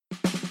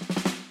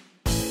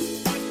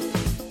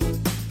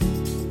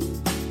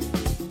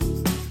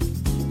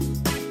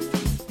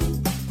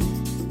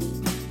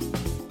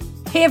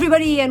Hey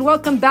everybody, and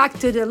welcome back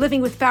to the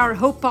Living with Power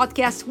Hope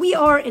podcast. We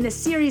are in a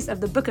series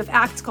of the book of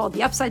Acts called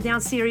the Upside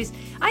Down series.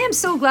 I am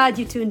so glad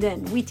you tuned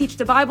in. We teach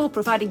the Bible,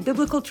 providing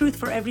biblical truth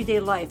for everyday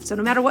life. So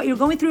no matter what you're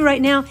going through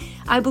right now,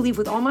 I believe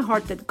with all my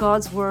heart that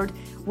God's word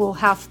will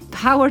have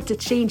power to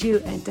change you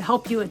and to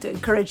help you and to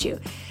encourage you.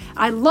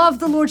 I love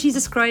the Lord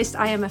Jesus Christ.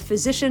 I am a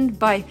physician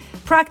by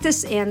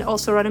practice and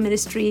also run a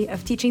ministry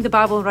of teaching the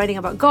Bible and writing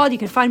about God. You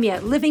can find me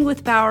at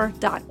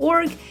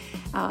livingwithpower.org.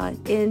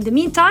 In the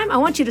meantime, I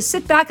want you to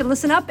sit back and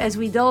listen up as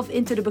we delve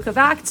into the book of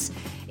Acts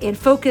and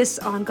focus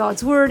on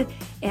God's word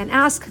and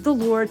ask the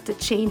Lord to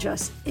change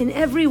us in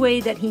every way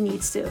that he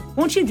needs to.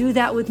 Won't you do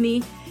that with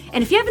me?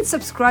 And if you haven't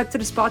subscribed to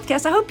this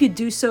podcast, I hope you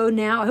do so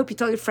now. I hope you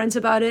tell your friends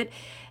about it.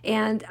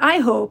 And I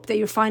hope that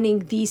you're finding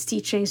these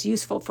teachings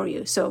useful for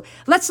you. So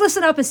let's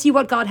listen up and see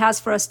what God has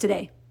for us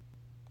today.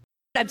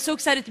 I'm so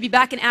excited to be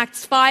back in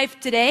Acts 5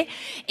 today.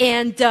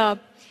 And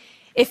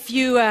if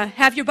you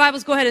have your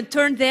Bibles, go ahead and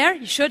turn there.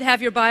 You should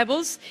have your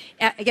Bibles.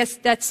 I guess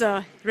that's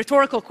a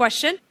rhetorical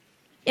question.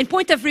 In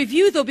point of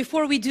review, though,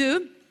 before we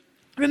do,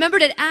 remember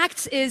that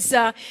Acts is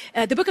the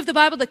book of the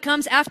Bible that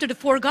comes after the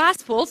four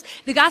Gospels.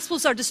 The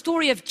Gospels are the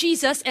story of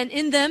Jesus, and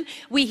in them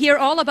we hear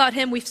all about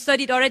him. We've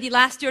studied already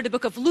last year the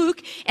book of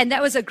Luke, and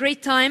that was a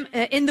great time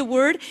in the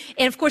Word.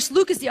 And of course,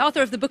 Luke is the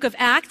author of the book of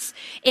Acts,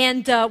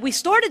 and we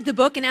started the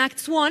book in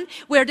Acts 1,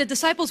 where the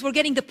disciples were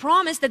getting the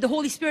promise that the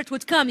Holy Spirit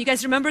would come. You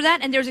guys remember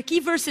that? And there's a key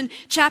verse in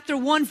chapter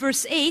 1,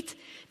 verse 8,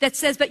 that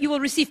says, but you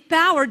will receive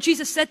power.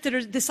 Jesus said to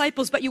the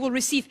disciples, but you will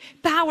receive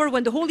power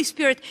when the Holy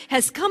Spirit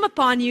has come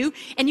upon you,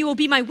 and you will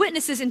be my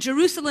witnesses in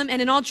Jerusalem and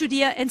in all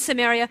Judea and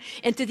Samaria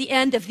and to the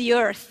end of the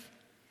earth.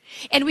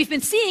 And we've been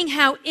seeing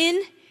how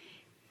in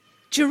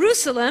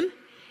Jerusalem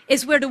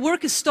is where the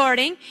work is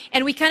starting,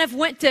 and we kind of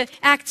went to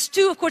Acts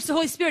 2. Of course, the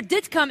Holy Spirit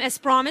did come as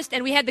promised,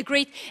 and we had the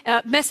great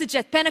message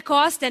at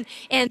Pentecost, and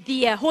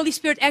the Holy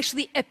Spirit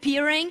actually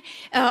appearing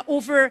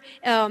over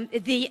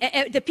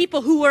the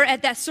people who were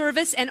at that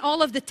service, and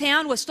all of the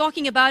town was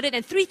talking about it,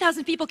 and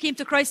 3,000 people came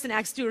to Christ in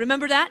Acts 2.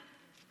 Remember that?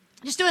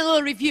 Just doing a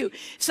little review.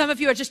 Some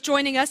of you are just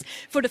joining us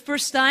for the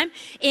first time.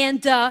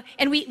 And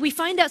we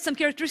find out some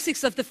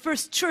characteristics of the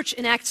first church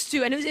in Acts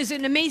 2. And it was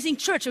an amazing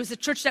church. It was a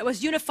church that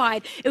was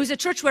unified. It was a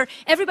church where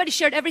everybody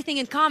shared everything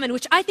in common,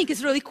 which I think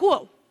is really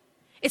cool.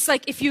 It's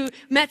like if you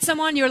met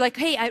someone, you're like,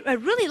 hey, I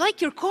really like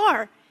your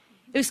car.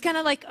 It was kind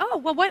of like, oh,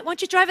 well, why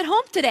don't you drive it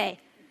home today?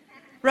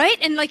 Right?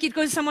 And like you'd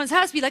go to someone's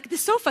house, be like,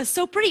 this sofa's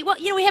so pretty. Well,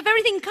 we have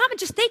everything in common.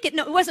 Just take it.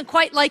 No, it wasn't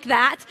quite like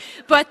that.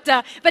 But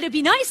it'd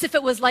be nice if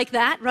it was like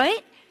that,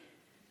 right?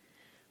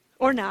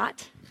 Or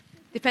not,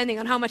 depending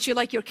on how much you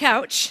like your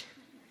couch.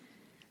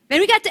 Then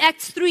we got to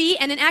Acts 3,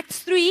 and in Acts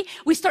 3,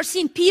 we start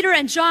seeing Peter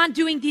and John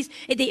doing these,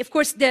 of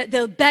course,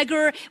 the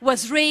beggar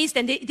was raised,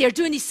 and they're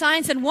doing these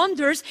signs and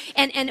wonders,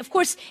 and of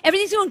course,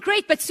 everything's doing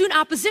great, but soon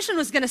opposition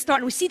was going to start,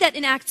 and we see that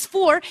in Acts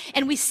 4,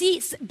 and we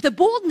see the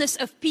boldness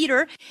of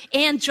Peter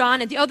and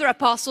John and the other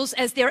apostles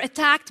as they're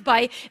attacked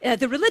by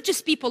the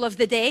religious people of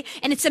the day,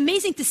 and it's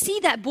amazing to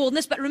see that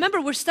boldness, but remember,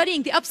 we're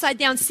studying the Upside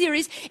Down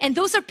series, and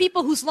those are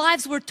people whose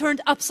lives were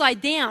turned upside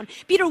down.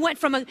 Peter went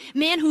from a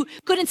man who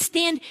couldn't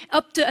stand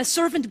up to a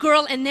servant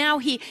girl, and now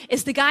he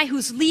is the guy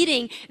who's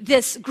leading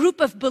this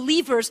group of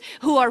believers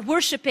who are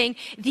worshiping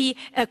the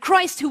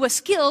Christ who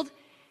was killed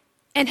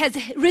and has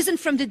risen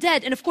from the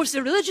dead. And of course,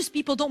 the religious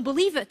people don't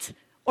believe it.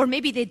 Or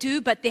maybe they do,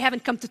 but they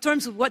haven't come to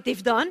terms with what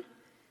they've done.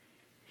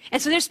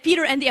 And so there's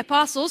Peter and the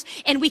apostles,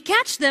 and we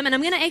catch them, and I'm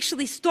going to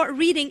actually start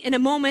reading in a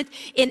moment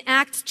in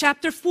Acts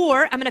chapter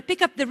 4. I'm going to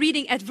pick up the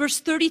reading at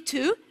verse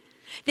 32.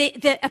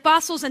 The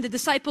apostles and the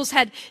disciples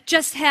had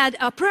just had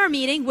a prayer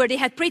meeting where they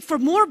had prayed for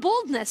more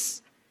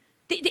boldness.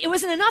 It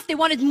wasn't enough. They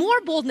wanted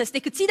more boldness.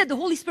 They could see that the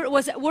Holy Spirit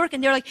was at work,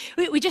 and they're like,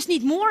 we just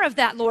need more of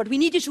that, Lord. We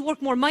need you to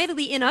work more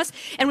mightily in us.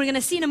 And we're going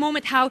to see in a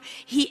moment how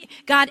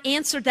God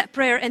answered that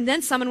prayer and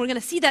then some, and we're going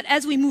to see that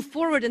as we move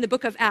forward in the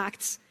book of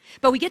Acts.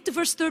 But we get to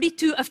verse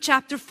 32 of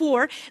chapter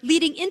 4,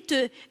 leading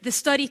into the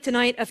study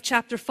tonight of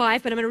chapter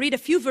 5. But I'm going to read a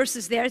few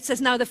verses there. It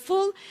says, now the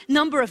full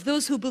number of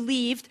those who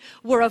believed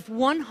were of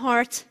one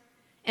heart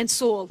and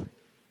soul.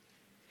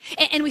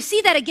 And we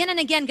see that again and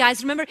again,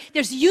 guys. Remember,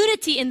 there's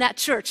unity in that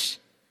church.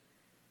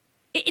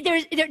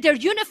 They're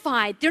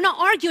unified. They're not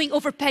arguing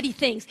over petty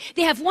things.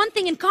 They have one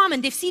thing in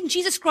common. They've seen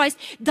Jesus Christ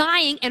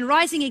dying and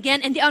rising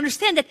again, and they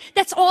understand that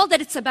that's all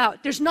that it's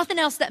about. There's nothing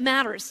else that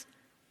matters.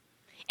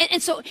 And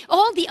so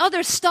all the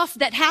other stuff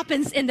that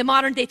happens in the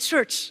modern day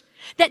church,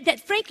 that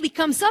frankly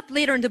comes up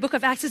later in the book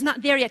of Acts, is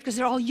not there yet, because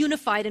they're all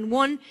unified in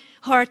one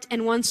heart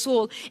and one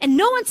soul. And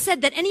no one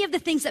said that any of the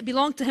things that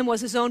belonged to him was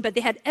his own, but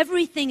they had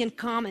everything in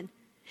common.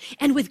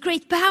 And with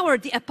great power,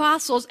 the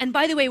apostles, and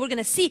by the way, we're going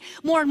to see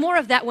more and more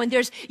of that when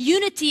there's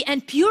unity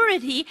and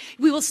purity,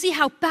 we will see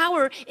how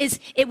power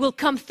it will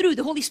come through.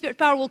 The Holy Spirit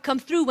power will come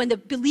through when the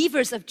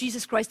believers of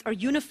Jesus Christ are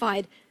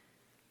unified.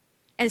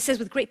 And it says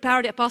with great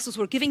power, the apostles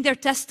were giving their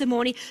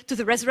testimony to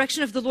the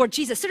resurrection of the Lord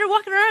Jesus. So they're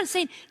walking around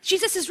saying,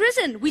 Jesus is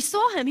risen. We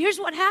saw him. Here's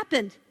what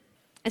happened.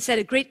 and said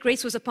a great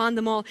grace was upon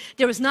them all.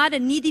 There was not a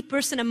needy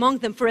person among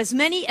them, for as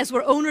many as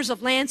were owners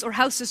of lands or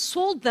houses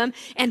sold them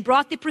and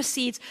brought the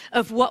proceeds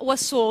of what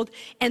was sold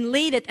and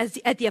laid it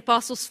at the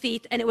apostles'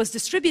 feet, and it was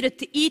distributed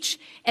to each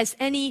as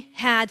any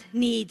had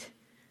need.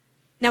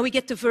 Now we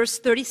get to verse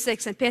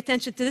 36, and pay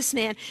attention to this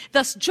man.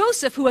 Thus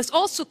Joseph, who was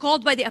also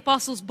called by the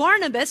apostles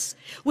Barnabas,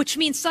 which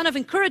means son of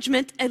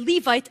encouragement, a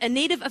Levite, a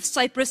native of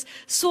Cyprus,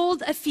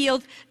 sold a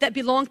field that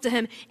belonged to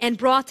him and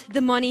brought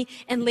the money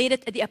and laid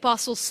it at the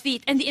apostles'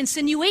 feet. And the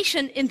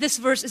insinuation in this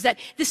verse is that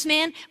this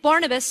man,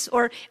 Barnabas,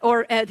 or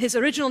his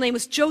original name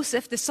was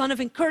Joseph, the son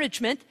of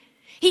encouragement,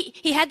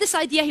 he had this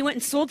idea, he went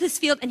and sold his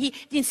field, and the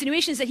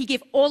insinuation is that he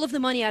gave all of the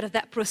money out of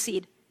that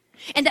proceed.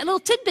 And that little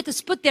tidbit is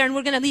put there, and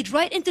we're going to lead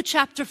right into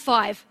chapter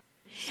 5.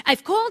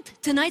 I've called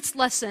tonight's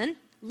lesson,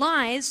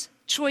 Lies,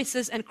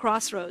 Choices, and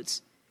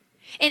Crossroads.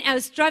 And I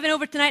was driving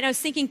over tonight, and I was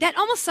thinking, that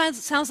almost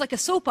sounds like a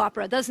soap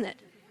opera, doesn't it?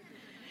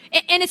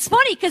 And it's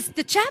funny, because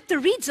the chapter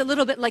reads a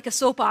little bit like a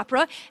soap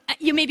opera.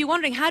 You may be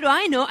wondering, how do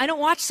I know? I don't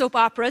watch soap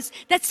operas.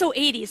 That's so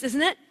 80s,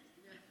 isn't it?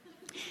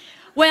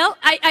 Well,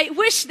 I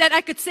wish that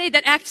I could say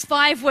that Acts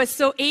 5 was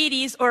so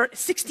 80s or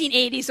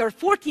 1680s or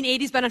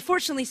 1480s, but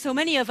unfortunately so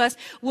many of us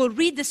will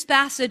read this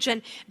passage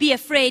and be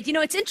afraid. You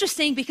know, it's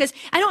interesting because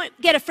I don't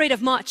get afraid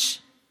of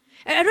much.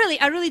 I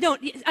really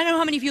don't. I don't know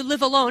how many of you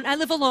live alone. I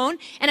live alone,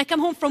 and I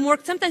come home from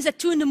work sometimes at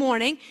 2 in the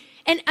morning,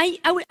 and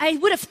I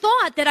would have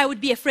thought that I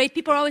would be afraid.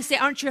 People always say,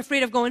 aren't you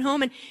afraid of going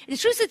home? And the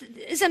truth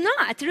is I'm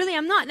not. Really,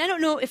 I'm not. And I don't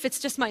know if it's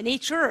just my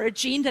nature or a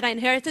gene that I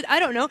inherited. I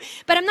don't know.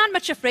 But I'm not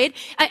much afraid.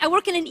 I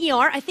work in an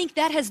ER. I think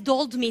that has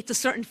dulled me to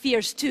certain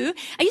fears too.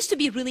 I used to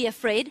be really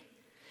afraid.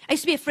 I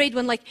used to be afraid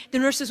when like the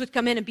nurses would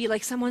come in and be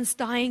like, someone's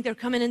dying, they're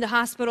coming in the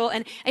hospital.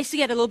 And I used to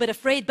get a little bit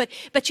afraid.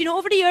 But you know,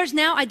 over the years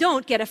now, I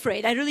don't get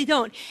afraid. I really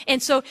don't.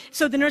 And so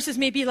the nurses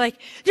may be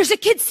like, there's a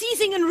kid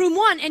seizing in room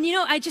 1. And you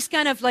know, I just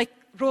kind of like,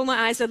 roll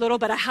my eyes a little,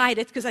 but I hide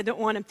it because I don't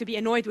want them to be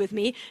annoyed with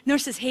me.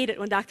 Nurses hate it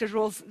when doctors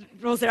rolls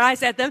their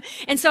eyes at them.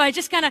 And so I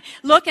just kind of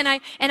look and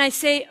I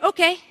say,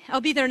 okay, I'll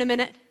be there in a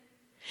minute.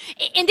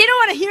 And they don't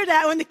want to hear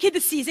that when the kid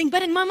is seizing,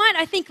 but in my mind,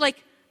 I think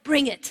like,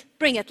 bring it.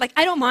 Like,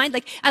 I don't mind.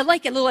 Like, I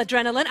like a little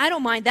adrenaline. I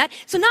don't mind that.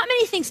 So not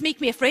many things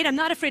make me afraid. I'm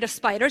not afraid of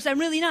spiders. I'm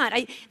really not.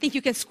 I think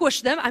you can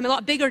squish them. I'm a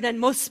lot bigger than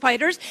most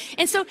spiders.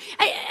 And so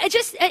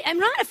I'm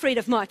not afraid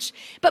of much.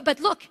 But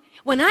look,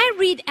 when I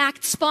read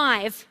Acts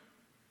 5,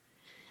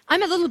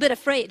 I'm a little bit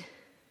afraid.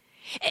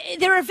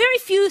 There are very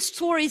few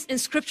stories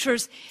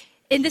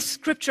in this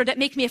scripture that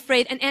make me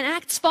afraid, and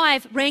Acts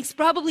 5 ranks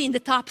probably in the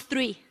top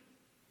 3.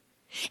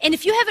 And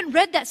if you haven't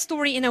read that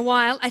story in a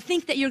while, I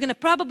think that you're going to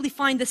probably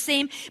find the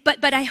same,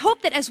 but I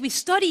hope that as we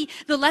study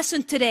the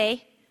lesson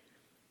today,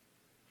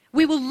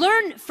 we will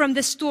learn from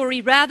this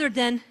story rather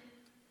than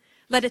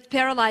let it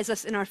paralyze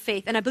us in our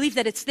faith. And I believe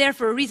that it's there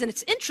for a reason.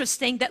 It's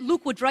interesting that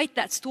Luke would write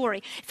that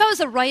story. If I was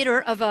a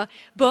writer of a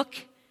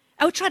book,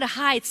 I would try to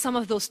hide some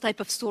of those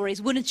type of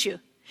stories, wouldn't you?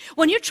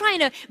 When you're trying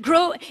to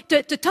grow,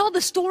 to tell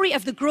the story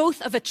of the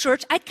growth of a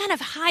church, I'd kind of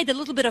hide a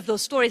little bit of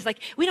those stories. Like,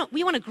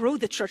 we want to grow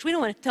the church. We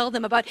don't want to tell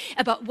them about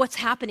what's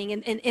happening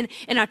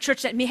in our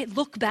church that may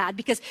look bad,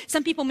 because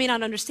some people may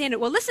not understand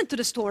it. Well, listen to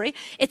the story.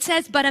 It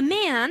says, but a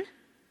man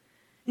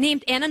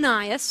named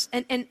Ananias,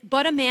 and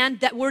but a man,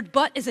 that word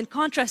but is in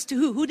contrast to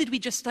who? Who did we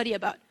just study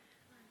about?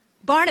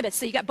 Barnabas.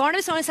 So you got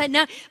Barnabas on one side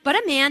now, but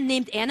a man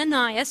named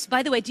Ananias.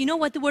 By the way, do you know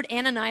what the word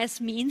Ananias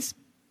means?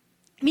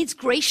 It means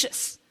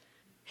gracious.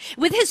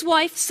 With his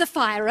wife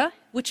Sapphira,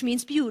 which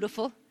means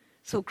beautiful,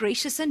 so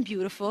gracious and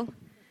beautiful,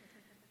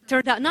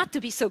 turned out not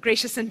to be so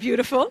gracious and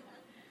beautiful.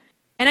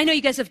 And I know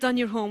you guys have done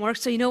your homework,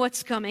 so you know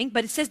what's coming,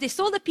 but it says they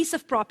sold a piece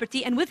of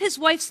property, and with his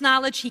wife's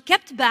knowledge, he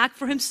kept back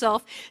for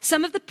himself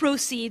some of the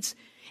proceeds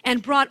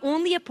and brought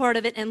only a part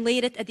of it and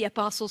laid it at the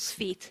apostles'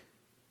 feet.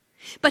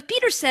 But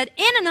Peter said,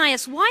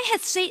 Ananias, why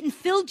hath Satan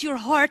filled your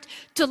heart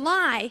to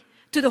lie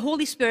to the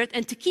Holy Spirit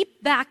and to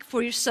keep back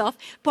for yourself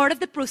part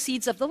of the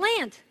proceeds of the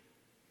land?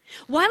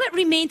 While it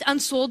remained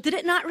unsold, did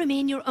it not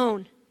remain your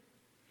own?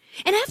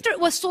 And after it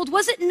was sold,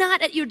 was it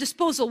not at your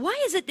disposal?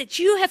 Why is it that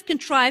you have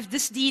contrived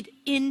this deed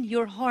in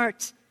your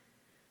heart?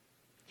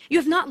 You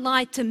have not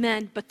lied to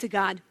men, but to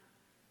God.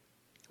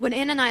 When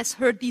Ananias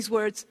heard these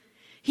words,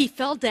 he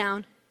fell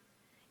down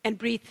and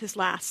breathed his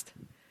last.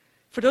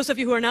 For those of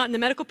you who are not in the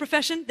medical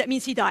profession, that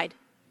means he died.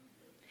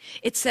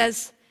 It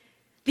says,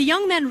 the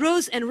young man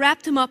rose and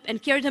wrapped him up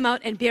and carried him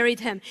out and buried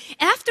him.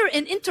 After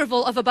an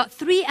interval of about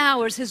 3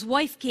 hours, his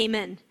wife came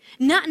in,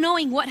 not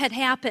knowing what had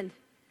happened.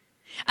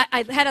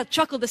 I had a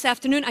chuckle this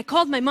afternoon. I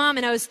called my mom,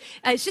 and I was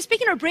just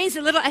picking her brains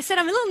a little. I said,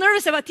 I'm a little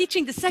nervous about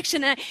teaching this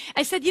section. And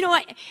I said, you know,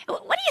 what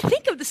do you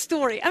think of the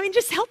story? I mean,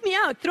 just help me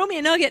out. Throw me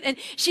a nugget. And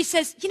she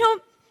says, you know,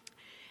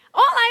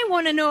 all I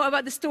want to know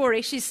about the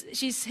story,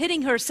 she's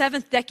hitting her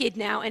 7th decade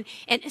now, and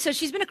so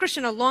she's been a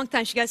Christian a long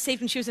time. She got saved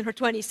when she was in her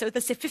 20s, so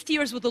let's say 50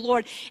 years with the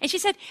Lord. And she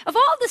said, of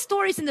all the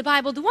stories in the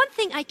Bible, the one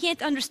thing I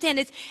can't understand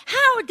is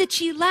how did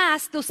she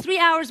last those 3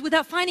 hours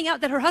without finding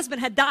out that her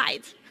husband had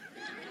died?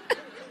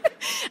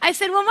 I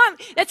said, well, Mom,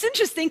 that's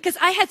interesting because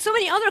I had so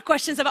many other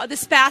questions about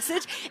this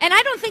passage, and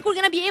I don't think we're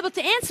going to be able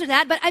to answer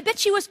that, but I bet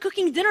she was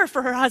cooking dinner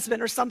for her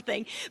husband or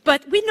something.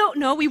 But we don't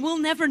know. We will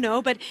never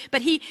know. But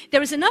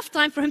there was enough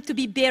time for him to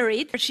be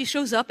buried. She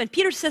shows up, and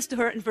Peter says to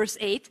her in verse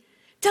 8,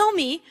 tell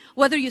me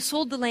whether you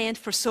sold the land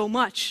for so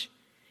much.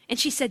 And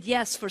she said,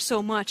 yes, for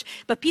so much.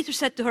 But Peter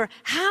said to her,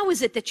 how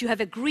is it that you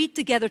have agreed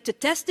together to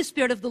test the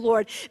Spirit of the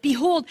Lord?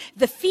 Behold,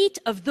 the feet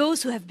of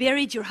those who have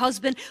buried your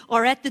husband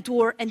are at the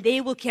door, and they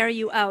will carry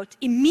you out.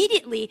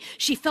 Immediately,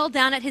 she fell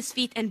down at his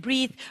feet and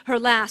breathed her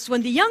last.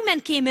 When the young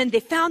men came in, they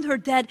found her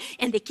dead,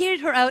 and they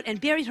carried her out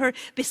and buried her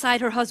beside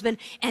her husband.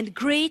 And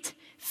great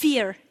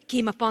fear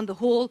came upon the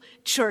whole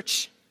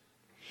church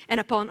and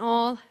upon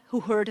all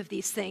who heard of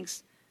these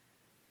things.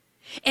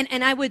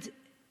 And I would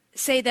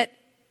say that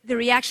the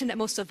reaction that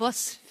most of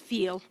us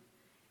feel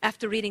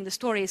after reading the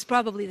story is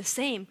probably the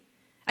same.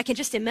 I can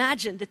just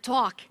imagine the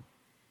talk.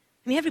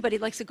 I mean, everybody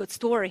likes a good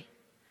story.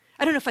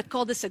 I don't know if I'd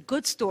call this a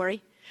good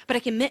story, but I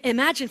can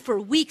imagine for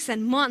weeks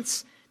and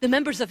months the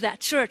members of that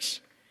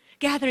church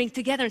gathering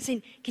together and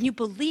saying, can you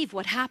believe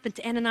what happened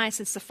to Ananias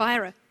and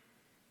Sapphira?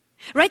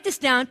 Write this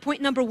down,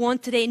 point number 1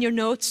 today in your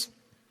notes.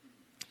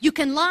 You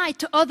can lie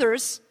to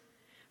others,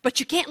 but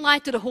you can't lie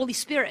to the Holy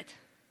Spirit.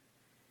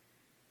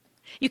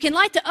 You can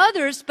lie to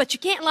others, but you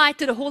can't lie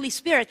to the Holy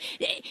Spirit.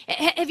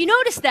 Have you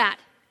noticed that?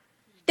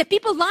 That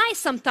people lie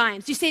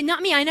sometimes. You say,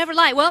 not me, I never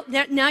lie. Well,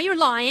 now you're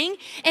lying.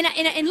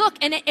 And look,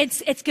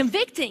 it's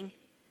convicting.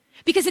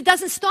 Because it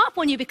doesn't stop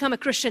when you become a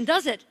Christian,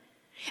 does it?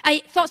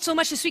 I thought so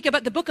much this week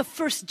about the book of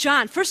 1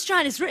 John. 1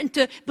 John is written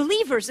to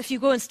believers if you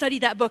go and study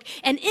that book.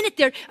 And in it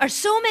there are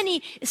so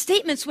many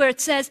statements where it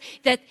says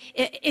that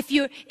if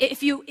you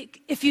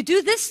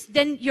do this,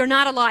 then you're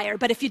not a liar.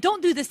 But if you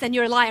don't do this, then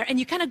you're a liar. And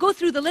you kind of go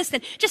through the list,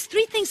 and just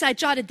 3 things I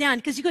jotted down,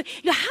 because you go,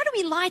 how do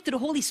we lie to the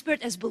Holy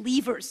Spirit as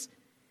believers?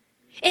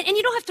 And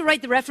you don't have to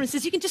write the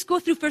references. You can just go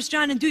through 1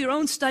 John and do your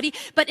own study.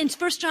 But in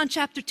 1 John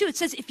chapter 2, it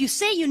says, if you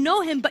say you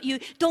know him, but you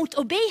don't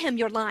obey him,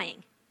 you're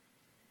lying.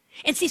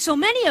 And see, so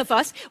many of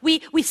us,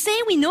 we say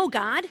we know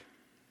God,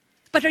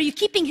 but are you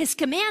keeping his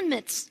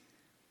commandments?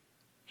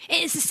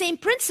 And it's the same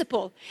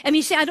principle. I mean,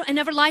 you say, I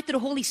never lied to the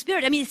Holy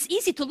Spirit. I mean, it's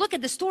easy to look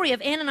at the story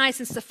of Ananias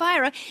and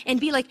Sapphira and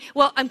be like,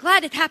 well, I'm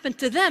glad it happened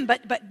to them,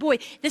 but boy,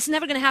 this is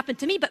never going to happen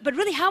to me. But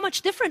really, how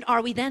much different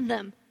are we than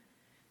them?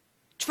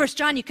 1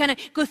 John, you kind of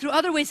go through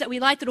other ways that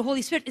we lie to the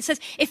Holy Spirit. It says,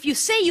 if you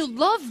say you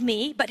love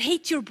me, but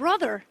hate your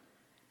brother,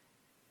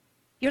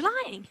 you're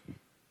lying.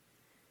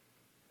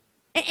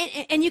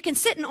 And you can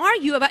sit and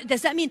argue about,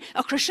 does that mean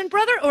a Christian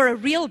brother or a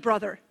real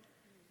brother?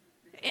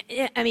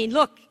 I mean,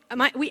 look,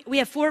 we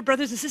have 4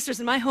 brothers and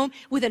sisters in my home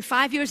within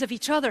 5 years of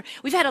each other.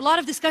 We've had a lot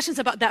of discussions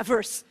about that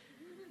verse.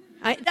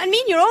 I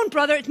mean your own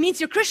brother, it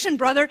means your Christian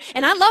brother,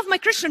 and I love my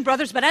Christian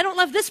brothers, but I don't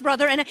love this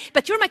brother,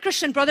 but you're my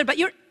Christian brother, but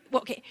you're,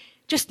 well, okay,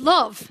 just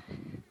love.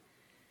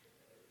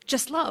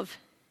 Just love.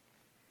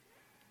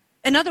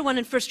 Another one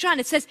in 1 John,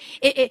 it says,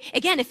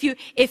 again, if you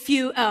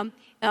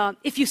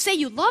say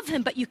you love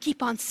him, but you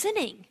keep on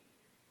sinning.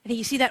 I think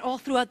you see that all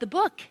throughout the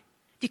book.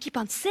 You keep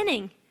on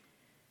sinning.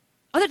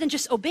 Other than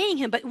just obeying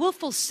him, but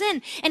willful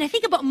sin. And I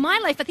think about my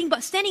life. I think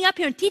about standing up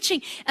here and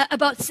teaching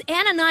about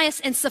Ananias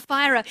and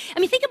Sapphira. I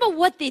mean, think about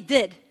what they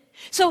did.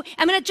 So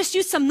I'm going to just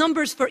use some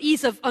numbers for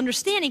ease of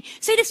understanding.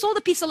 Say they sold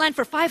a piece of land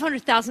for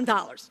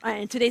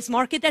 $500,000. In today's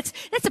market, that's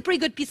a pretty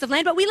good piece of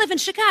land. But we live in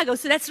Chicago,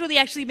 so that's really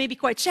actually maybe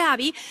quite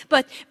shabby.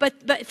 But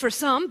for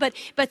some,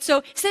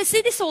 so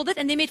say they sold it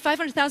and they made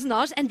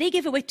 $500,000 and they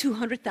gave away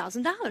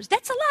 $200,000.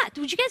 That's a lot.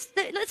 Would you guys?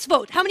 Let's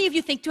vote. How many of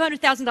you think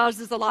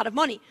 $200,000 is a lot of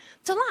money?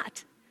 It's a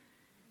lot.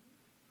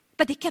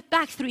 But they kept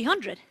back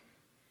 300.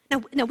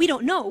 Now we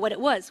don't know what it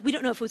was. We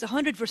don't know if it was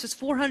 100 versus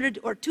 400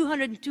 or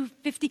 200 and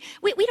 250.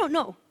 We don't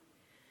know.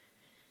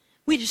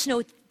 We just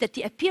know that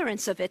the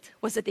appearance of it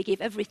was that they gave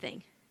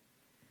everything.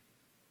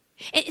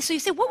 And so you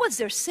say, what was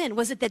their sin?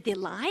 Was it that they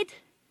lied?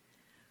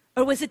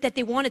 Or was it that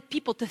they wanted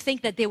people to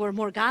think that they were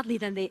more godly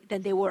than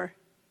they were?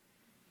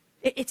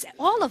 It's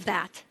all of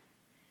that.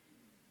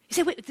 You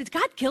say, wait, did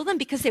God kill them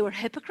because they were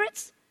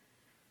hypocrites?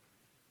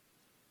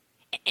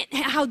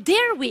 And how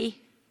dare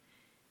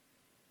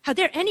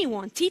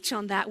anyone teach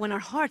on that when our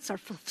hearts are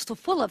so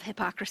full of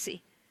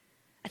hypocrisy?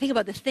 I think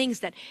about the things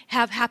that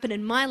have happened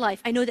in my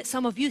life. I know that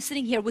some of you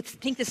sitting here would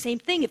think the same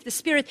thing. If the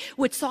Spirit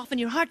would soften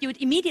your heart, you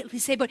would immediately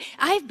say, but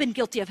I've been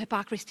guilty of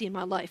hypocrisy in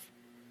my life.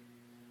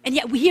 And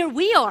yet here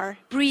we are,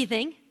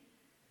 breathing,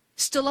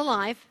 still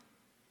alive.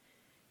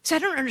 So I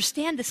don't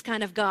understand this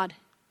kind of God.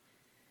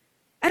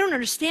 I don't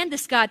understand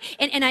this God.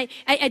 And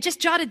I just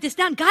jotted this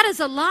down. God is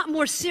a lot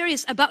more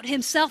serious about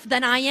himself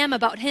than I am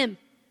about him.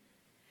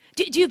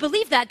 Do you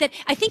believe that? That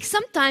I think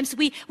sometimes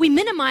we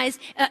minimize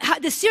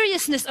the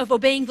seriousness of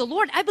obeying the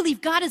Lord. I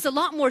believe God is a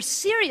lot more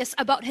serious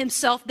about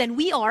himself than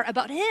we are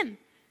about him.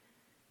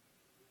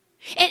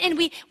 And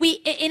we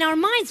in our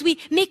minds, we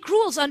make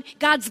rules on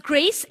God's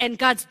grace and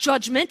God's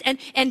judgment.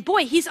 And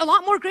boy, he's a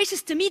lot more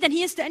gracious to me than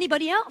he is to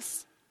anybody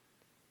else.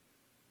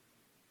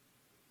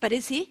 But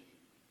is he?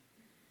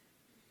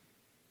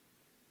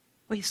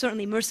 Well, he's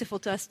certainly merciful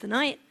to us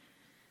tonight.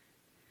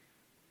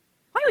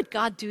 Why would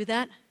God do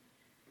that?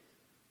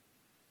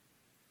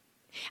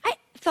 I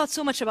thought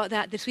so much about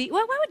that this week.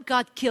 Why would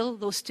God kill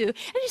those two?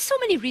 And there's so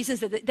many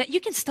reasons that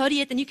you can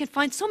study it and you can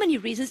find so many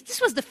reasons.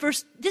 This was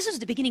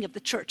the beginning of the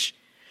church.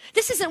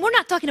 We're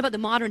not talking about the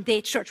modern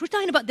day church. We're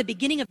talking about the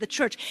beginning of the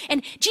church.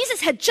 And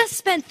Jesus had just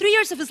spent 3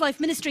 years of his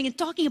life ministering and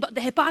talking about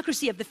the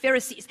hypocrisy of the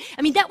Pharisees.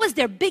 I mean, that was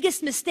their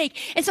biggest mistake.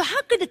 And so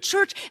how could the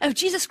church of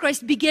Jesus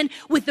Christ begin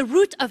with the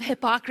root of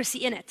hypocrisy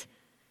in it?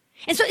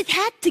 And so it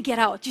had to get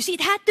out. You see,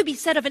 it had to be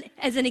set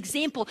as an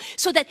example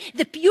so that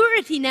the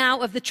purity now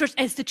of the church,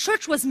 as the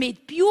church was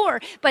made pure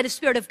by the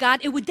Spirit of God,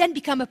 it would then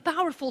become a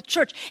powerful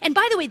church. And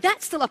by the way,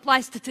 that still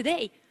applies to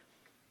today.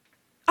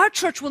 Our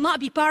church will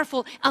not be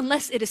powerful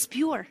unless it is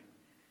pure.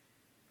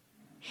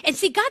 And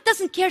see, God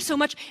doesn't care so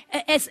much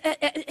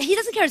he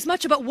doesn't care as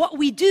much about what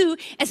we do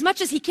as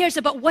much as he cares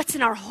about what's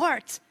in our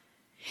heart.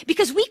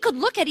 Because we could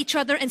look at each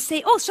other and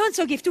say, oh,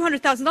 so-and-so gave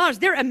 $200,000.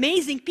 They're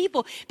amazing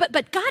people.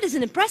 But God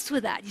isn't impressed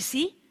with that, you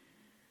see?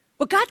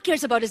 What God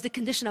cares about is the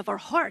condition of our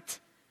heart.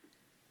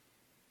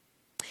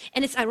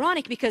 And it's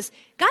ironic because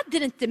God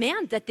didn't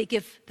demand that they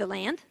give the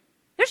land.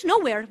 There's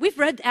nowhere. We've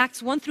read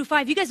Acts 1 through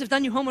 5. You guys have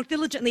done your homework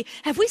diligently.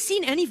 Have we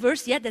seen any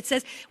verse yet that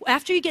says,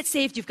 after you get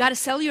saved, you've got to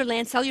sell your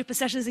land, sell your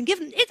possessions, and give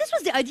them? This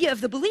was the idea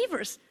of the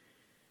believers.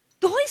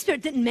 The Holy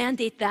Spirit didn't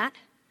mandate that.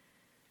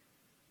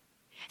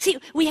 See,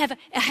 we have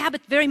a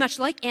habit very much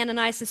like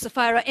Ananias and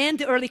Sapphira and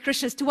the early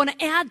Christians to want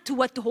to add to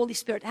what the Holy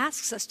Spirit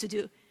asks us to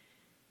do.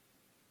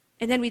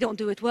 And then we don't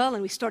do it well,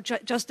 and we start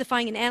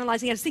justifying and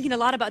analyzing. I was thinking a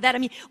lot about that. I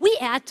mean, we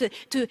add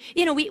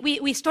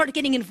we start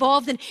getting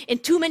involved in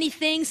too many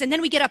things, and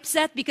then we get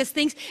upset because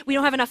we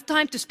don't have enough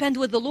time to spend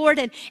with the Lord.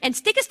 And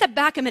take a step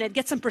back a minute,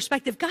 get some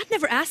perspective. God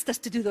never asked us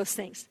to do those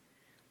things.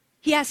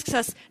 He asks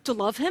us to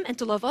love him and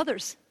to love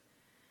others.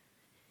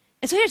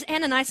 And so here's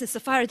Ananias and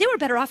Sapphira. They were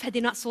better off had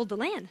they not sold the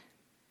land.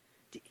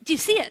 Do you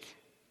see it?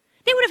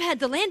 They would have had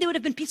the land. They would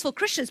have been peaceful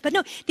Christians. But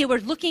no, they were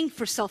looking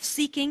for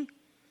self-seeking.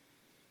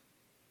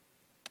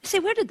 Say,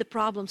 where did the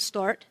problem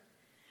start?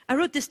 I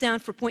wrote this down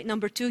for point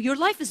number 2. Your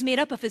life is made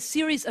up of a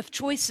series of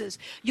choices.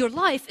 Your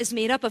life is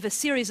made up of a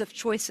series of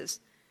choices.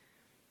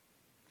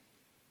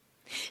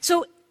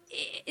 So,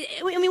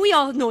 I mean, we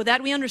all know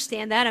that. We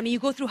understand that. I mean, you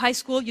go through high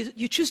school,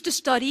 you choose to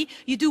study,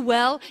 you do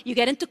well, you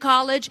get into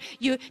college,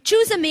 you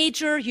choose a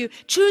major, you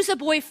choose a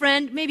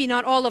boyfriend. Maybe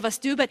not all of us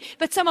do, but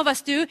some of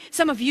us do,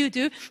 some of you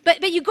do.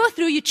 But you go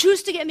through, you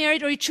choose to get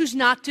married or you choose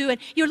not to, and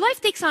your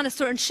life takes on a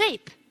certain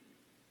shape.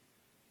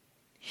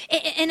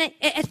 And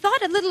I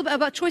thought a little bit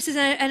about choices,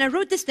 and I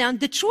wrote this down.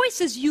 The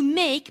choices you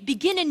make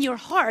begin in your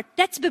heart.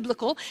 That's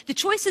biblical. The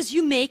choices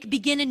you make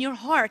begin in your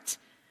heart.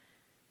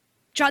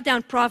 Jot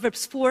down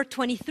Proverbs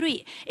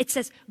 4:23. It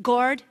says,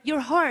 guard your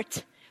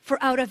heart, for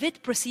out of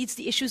it proceeds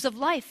the issues of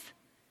life.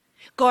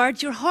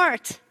 Guard your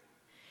heart.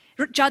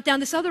 Jot down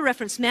this other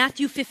reference,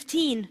 Matthew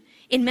 15.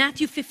 In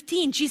Matthew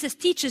 15, Jesus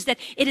teaches that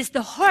it is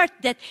the heart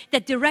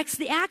that directs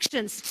the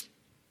actions.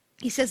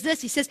 He says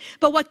this, he says,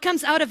 but what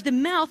comes out of the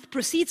mouth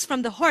proceeds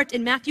from the heart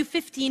in Matthew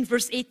 15,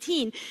 verse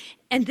 18.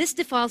 And this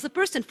defiles a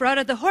person. For out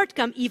of the heart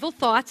come evil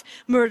thoughts,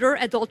 murder,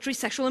 adultery,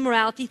 sexual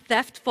immorality,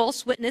 theft,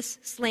 false witness,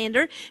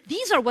 slander.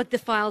 These are what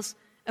defiles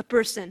a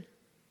person.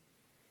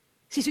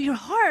 See, so your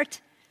heart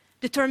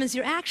determines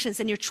your actions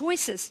and your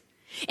choices.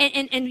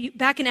 And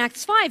back in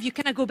Acts 5, you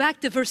kind of go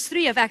back to verse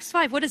 3 of Acts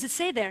 5. What does it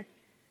say there?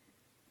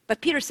 But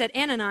Peter said,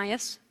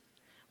 Ananias,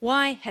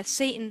 why has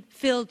Satan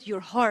filled your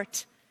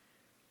heart?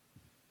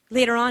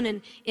 Later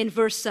on in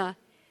verse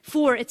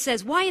 4, it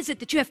says, why is it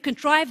that you have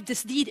contrived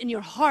this deed in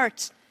your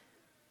heart?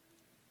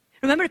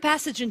 Remember the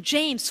passage in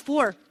James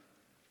 4,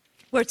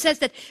 where it says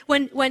that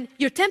when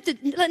you're tempted,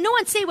 let no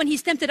one say when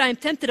he's tempted, I am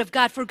tempted of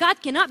God, for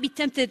God cannot be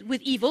tempted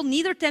with evil,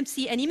 neither tempts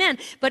he any man.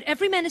 But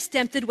every man is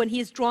tempted when he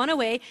is drawn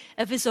away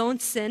of his own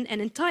sin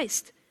and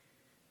enticed.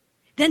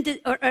 Then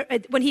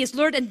when he is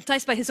lured and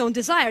enticed by his own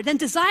desire. Then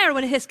desire,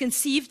 when it has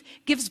conceived,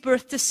 gives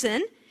birth to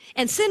sin.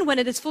 And sin, when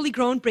it is fully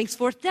grown, brings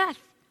forth death.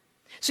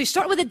 So you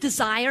start with a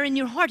desire in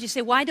your heart. You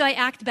say, why do I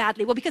act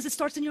badly? Well, because it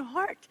starts in your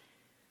heart.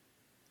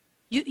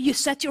 You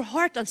set your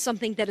heart on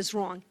something that is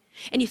wrong.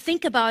 And you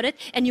think about it,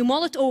 and you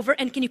mull it over.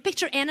 And can you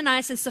picture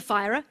Ananias and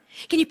Sapphira?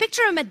 Can you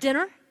picture them at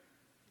dinner?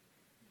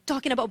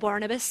 Talking about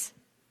Barnabas.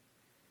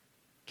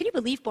 Can you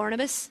believe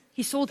Barnabas?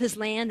 He sold his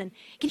land. And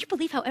can you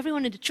believe how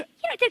everyone in the church,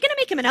 they're going to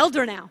make him an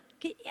elder now.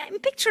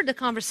 Picture the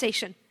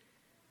conversation.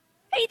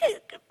 Hey,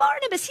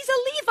 Barnabas, he's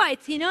a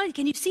Levite,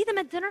 Can you see them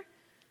at dinner?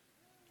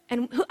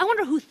 And I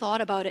wonder who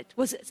thought about it.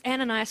 Was it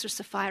Ananias or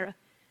Sapphira?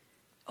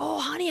 Oh,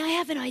 honey, I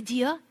have an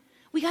idea.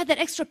 We got that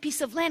extra piece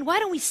of land. Why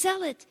don't we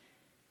sell it?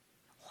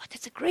 Oh,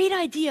 that's a great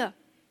idea.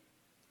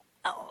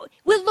 Oh,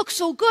 we'll look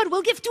so good.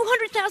 We'll give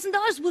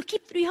 $200,000. We'll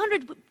keep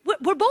 $300,000.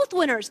 We're both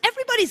winners.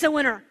 Everybody's a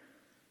winner.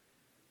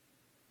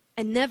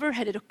 And never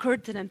had it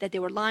occurred to them that they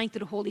were lying to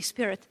the Holy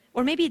Spirit.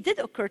 Or maybe it did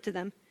occur to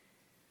them.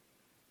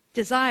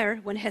 Desire,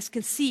 when it has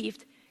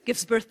conceived,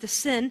 gives birth to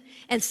sin,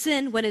 and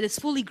sin, when it is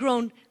fully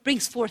grown,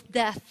 brings forth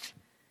death.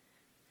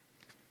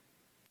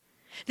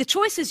 The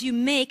choices you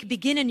make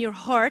begin in your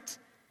heart,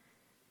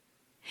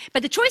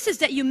 But the choices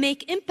that you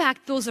make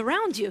impact those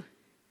around you.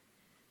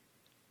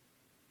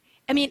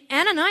 I mean,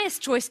 Ananias'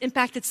 choice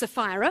impacted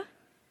Sapphira,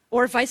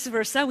 or vice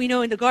versa. We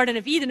know in the Garden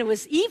of Eden, it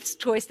was Eve's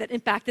choice that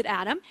impacted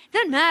Adam.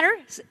 Doesn't matter.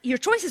 Your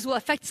choices will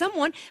affect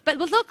someone. But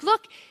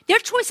look, their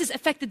choices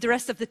affected the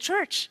rest of the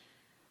church.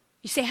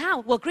 You say,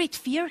 how? Well, great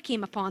fear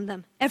came upon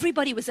them.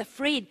 Everybody was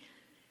afraid.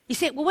 You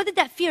say, well, what did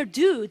that fear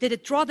do? Did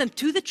it draw them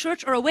to the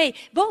church or away?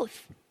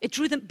 Both. It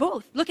drew them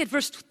both. Look at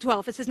verse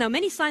 12. It says, now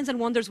many signs and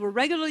wonders were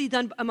regularly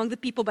done among the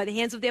people by the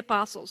hands of the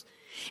apostles.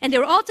 And they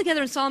were all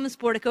together in Solomon's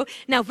portico.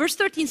 Now verse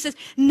 13 says,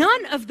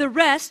 none of the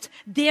rest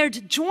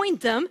dared join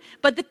them,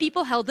 but the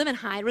people held them in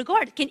high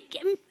regard.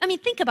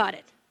 Think about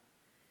it.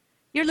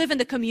 You live in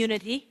the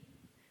community.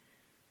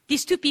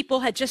 These two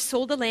people had just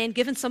sold the land,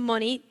 given some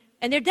money,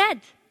 and they're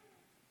dead.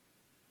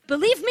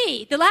 Believe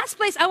me, the last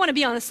place I want to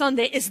be on a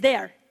Sunday is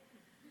there.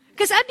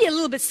 Because I'd be a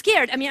little bit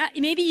scared. I mean,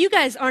 maybe you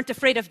guys aren't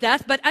afraid of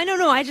death, but I don't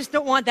know. I just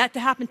don't want that to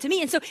happen to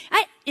me. And so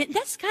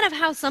that's kind of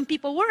how some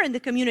people were in the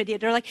community.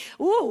 They're like,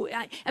 ooh,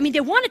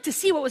 they wanted to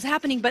see what was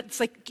happening, but it's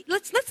like,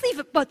 let's leave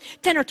about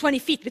 10 or 20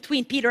 feet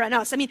between Peter and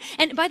us. And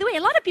by the way,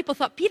 a lot of people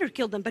thought Peter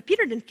killed them, but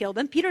Peter didn't kill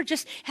them. Peter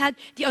just had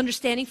the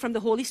understanding from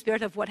the Holy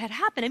Spirit of what had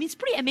happened. It's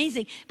pretty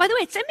amazing. By the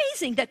way, it's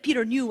amazing that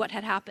Peter knew what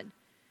had happened.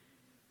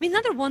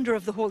 Another wonder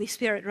of the Holy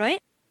Spirit,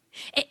 right?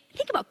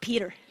 Think about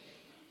Peter.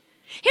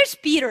 Here's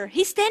Peter.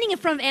 He's standing in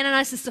front of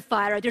Ananias and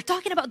Sapphira. They're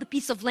talking about the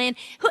piece of land.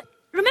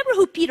 Remember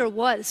who Peter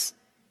was?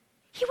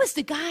 He was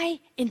the guy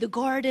in the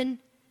garden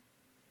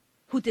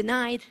who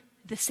denied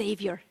the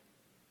Savior.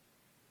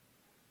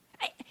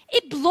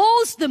 It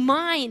blows the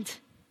mind.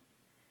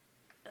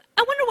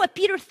 I wonder what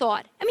Peter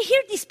thought.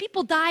 Here these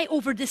people die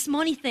over this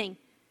money thing.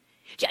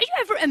 Are you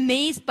ever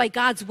amazed by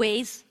God's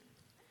ways?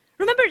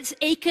 Remember it's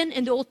Achan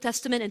in the Old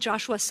Testament in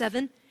Joshua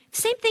 7?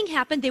 Same thing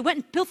happened. They went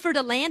and pilfered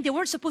a land. They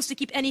weren't supposed to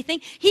keep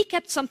anything. He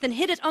kept something,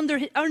 hid it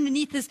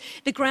underneath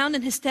the ground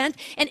in his tent,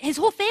 and his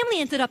whole family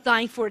ended up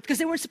dying for it because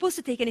they weren't supposed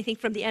to take anything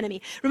from the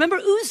enemy. Remember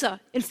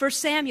Uzzah in 1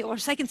 Samuel or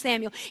 2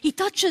 Samuel? He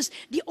touches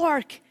the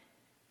ark,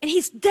 and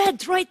he's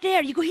dead right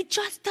there. You go, he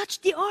just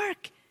touched the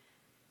ark.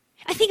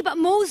 I think about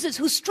Moses,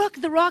 who struck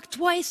the rock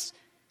twice,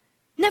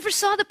 never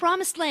saw the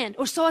promised land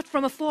or saw it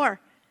from afar.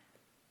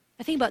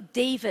 I think about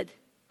David,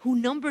 who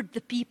numbered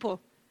the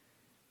people,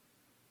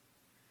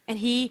 and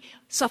he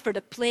suffered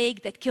a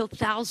plague that killed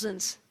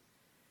thousands.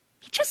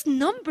 He just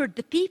numbered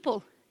the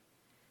people.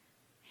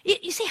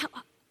 You see,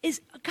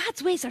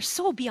 God's ways are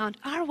so beyond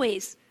our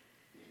ways.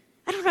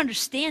 I don't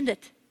understand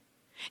it.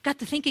 Got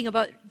to thinking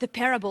about the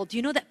parable. Do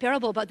you know that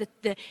parable about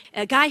the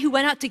guy who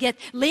went out to get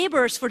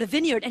laborers for the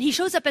vineyard, and he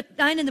shows up at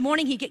 9 in the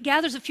morning, he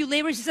gathers a few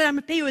laborers, he said, I'm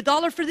going to pay you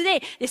 $1 for the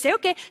day. They say,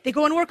 okay. They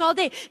go and work all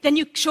day. Then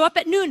you show up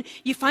at noon,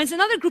 you find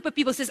another group of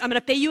people, says, I'm going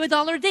to pay you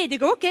 $1 a day. They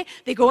go, okay.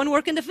 They go and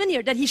work in the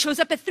vineyard. Then he shows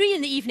up at 3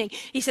 in the evening.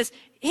 He says,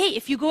 hey,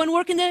 if you go and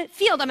work in the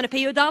field, I'm going to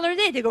pay you $1 a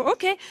day. They go,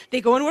 okay. They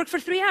go and work for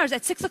 3 hours.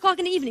 At 6 o'clock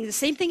in the evening, the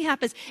same thing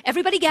happens.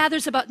 Everybody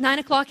gathers about 9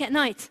 o'clock at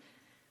night.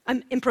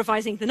 I'm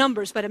improvising the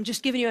numbers, but I'm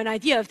just giving you an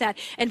idea of that.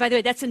 And by the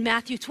way, that's in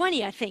Matthew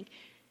 20, I think.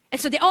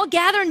 And so they all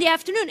gather in the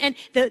afternoon, and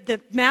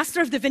the master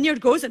of the vineyard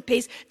goes and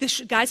pays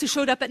the guys who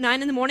showed up at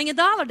 9 in the morning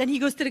 $1. Then he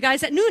goes to the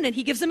guys at noon, and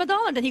he gives them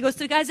 $1. Then he goes to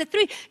the guys at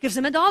 3, gives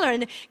them $1,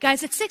 and the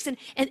guys at 6, and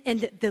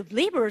the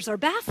laborers are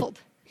baffled.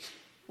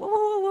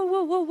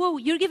 Whoa,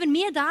 you're giving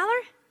me $1?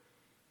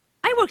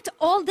 I worked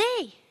all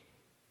day.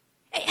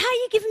 How are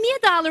you giving me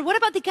 $1? What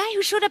about the guy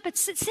who showed up at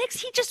 6?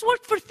 He just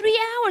worked for 3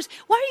 hours.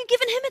 Why are you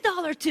giving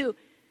him $1 too?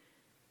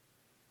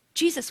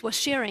 Jesus was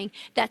sharing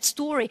that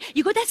story.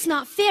 You go, that's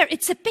not fair.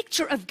 It's a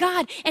picture of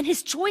God and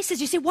his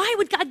choices. You say, why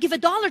would God give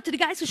 $1 to the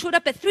guys who showed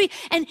up at 3?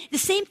 And the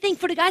same thing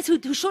for the guys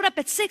who showed up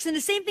at 6, and the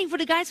same thing for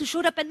the guys who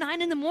showed up at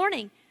 9 in the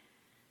morning.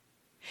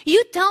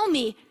 You tell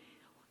me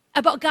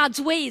about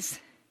God's ways.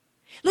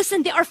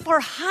 Listen, they are far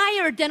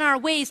higher than our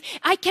ways.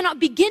 I cannot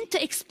begin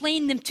to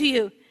explain them to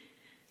you.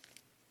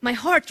 My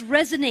heart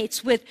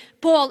resonates with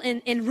Paul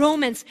in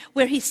Romans,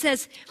 where he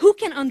says, who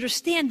can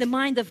understand the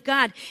mind of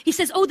God? He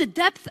says, oh, the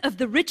depth of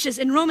the riches,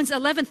 in Romans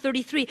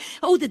 11:33,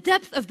 oh, the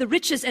depth of the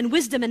riches and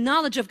wisdom and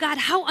knowledge of God.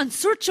 How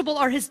unsearchable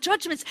are his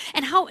judgments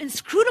and how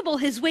inscrutable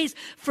his ways.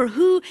 For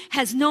who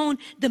has known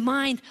the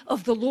mind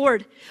of the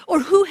Lord?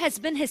 Or who has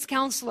been his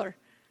counselor?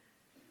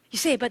 You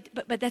say, but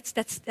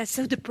that's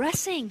so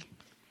depressing.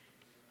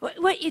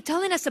 What you're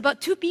telling us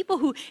about two people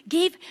who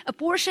gave a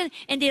portion,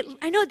 and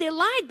I know they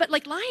lied, but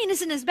like lying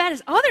isn't as bad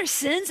as other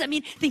sins.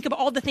 Think about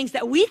all the things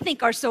that we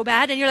think are so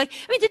bad, and you're like,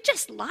 they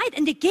just lied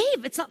and they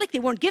gave. It's not like they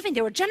weren't giving,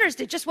 they were generous.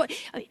 They just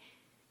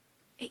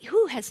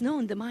who has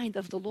known the mind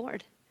of the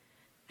Lord?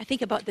 I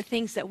think about the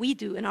things that we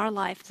do in our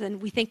lives,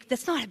 and we think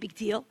that's not a big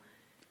deal.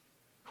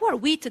 Who are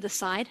we to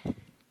decide?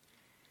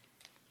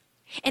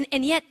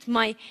 And yet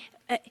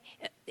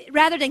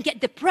rather than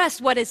get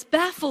depressed, what has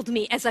baffled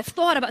me as I've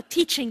thought about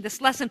teaching this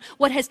lesson,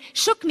 what has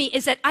shook me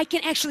is that I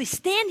can actually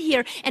stand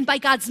here and by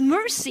God's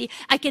mercy,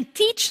 I can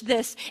teach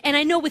this. And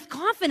I know with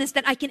confidence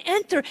that I can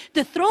enter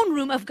the throne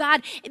room of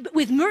God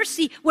with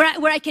mercy where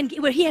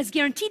He has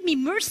guaranteed me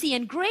mercy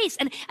and grace.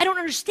 And I don't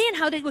understand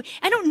how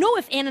I don't know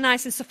if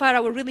Ananias and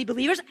Sapphira were really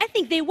believers. I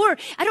think they were.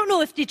 I don't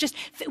know if they just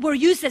were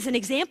used as an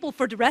example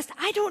for the rest.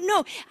 I don't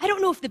know. I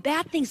don't know if the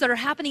bad things that are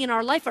happening in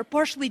our life are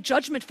partially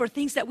judgment for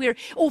things that we're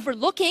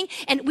overlooking.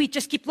 And we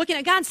just keep looking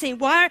at God and saying,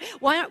 why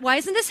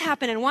isn't this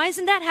happening? Why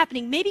isn't that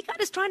happening? Maybe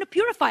God is trying to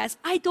purify us.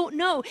 I don't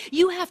know.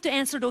 You have to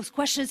answer those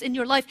questions in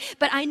your life.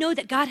 But I know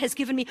that God has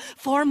given me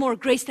far more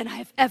grace than I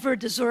have ever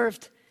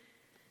deserved.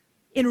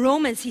 In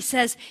Romans,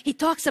 he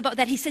talks about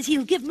that. He says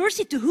he'll give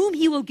mercy to whom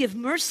he will give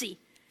mercy.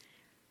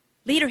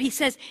 Later he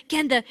says,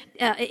 in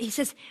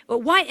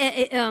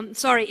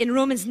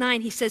Romans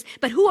 9 he says,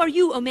 but who are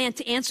you, O man,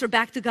 to answer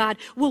back to God?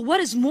 Will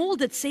what is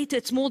molded say to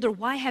its molder,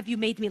 why have you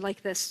made me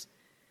like this?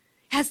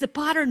 Has the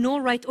potter no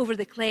right over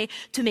the clay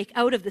to make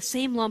out of the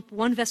same lump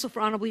one vessel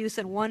for honorable use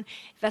and one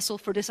vessel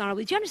for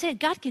dishonorable use? Do you understand?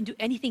 God can do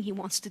anything he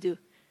wants to do.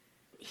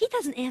 He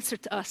doesn't answer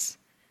to us.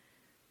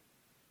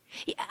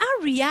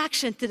 Our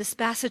reaction to this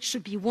passage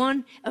should be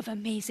one of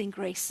amazing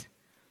grace.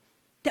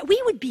 That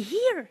we would be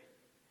here,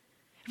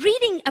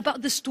 reading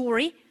about the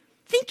story,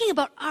 thinking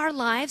about our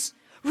lives,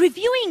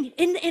 reviewing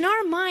in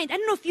our mind. I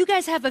don't know if you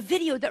guys have a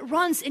video that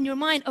runs in your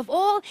mind of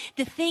all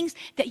the things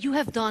that you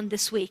have done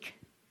this week.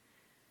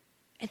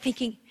 And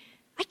thinking,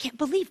 I can't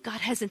believe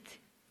God hasn't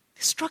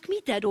struck me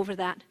dead over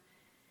that.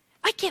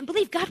 I can't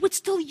believe God would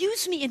still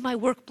use me in my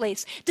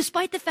workplace,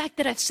 despite the fact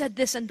that I've said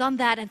this and done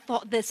that and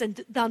thought this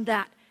and done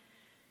that.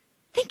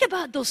 Think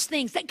about those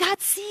things that God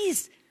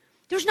sees.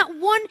 There's not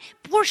one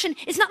portion.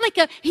 It's not like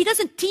He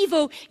doesn't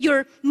TiVo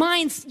your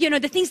minds,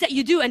 the things that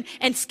you do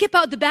and skip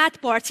out the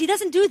bad parts. He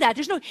doesn't do that.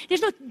 There's no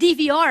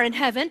DVR in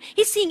heaven.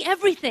 He's seeing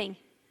everything.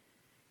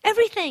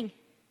 Everything.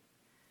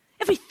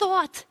 Every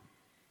thought.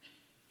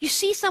 You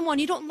see someone,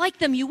 you don't like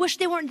them, you wish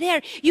they weren't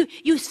there.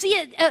 You see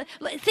a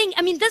thing.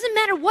 It doesn't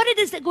matter what it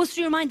is that goes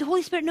through your mind. The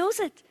Holy Spirit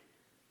knows it.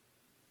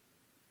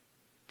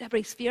 That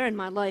brings fear in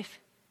my life.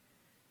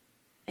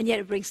 And yet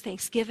it brings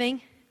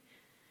thanksgiving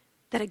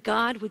that a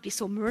God would be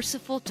so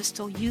merciful to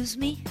still use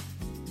me,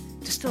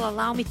 to still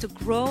allow me to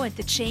grow and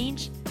to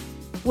change.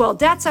 Well,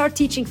 that's our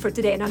teaching for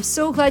today, and I'm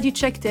so glad you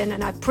checked in,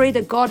 and I pray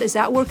that God is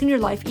at work in your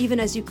life even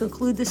as you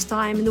conclude this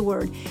time in the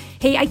Word.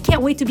 Hey, I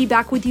can't wait to be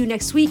back with you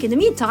next week. In the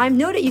meantime,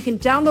 know that you can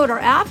download our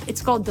app.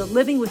 It's called the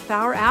Living with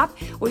Power app,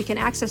 where you can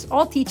access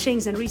all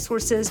teachings and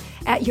resources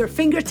at your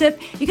fingertip.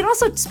 You can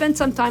also spend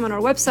some time on our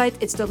website.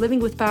 It's the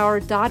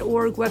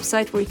livingwithpower.org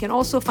website, where you can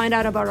also find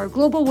out about our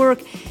global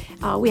work.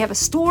 We have a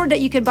store that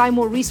you can buy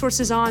more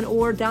resources on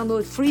or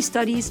download free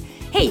studies.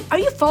 Hey, are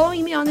you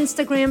following me on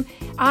Instagram?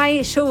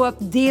 I show up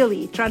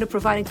daily trying to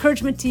provide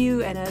encouragement to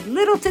you and a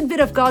little tidbit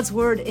of God's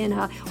Word in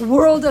a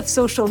world of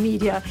social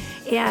media.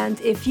 And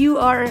if you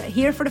are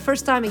here for the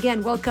first time,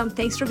 again, welcome.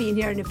 Thanks for being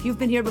here. And if you've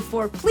been here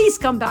before, please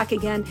come back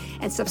again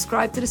and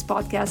subscribe to this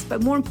podcast.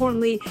 But more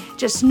importantly,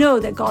 just know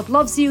that God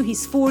loves you.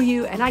 He's for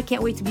you. And I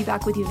can't wait to be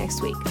back with you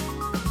next week.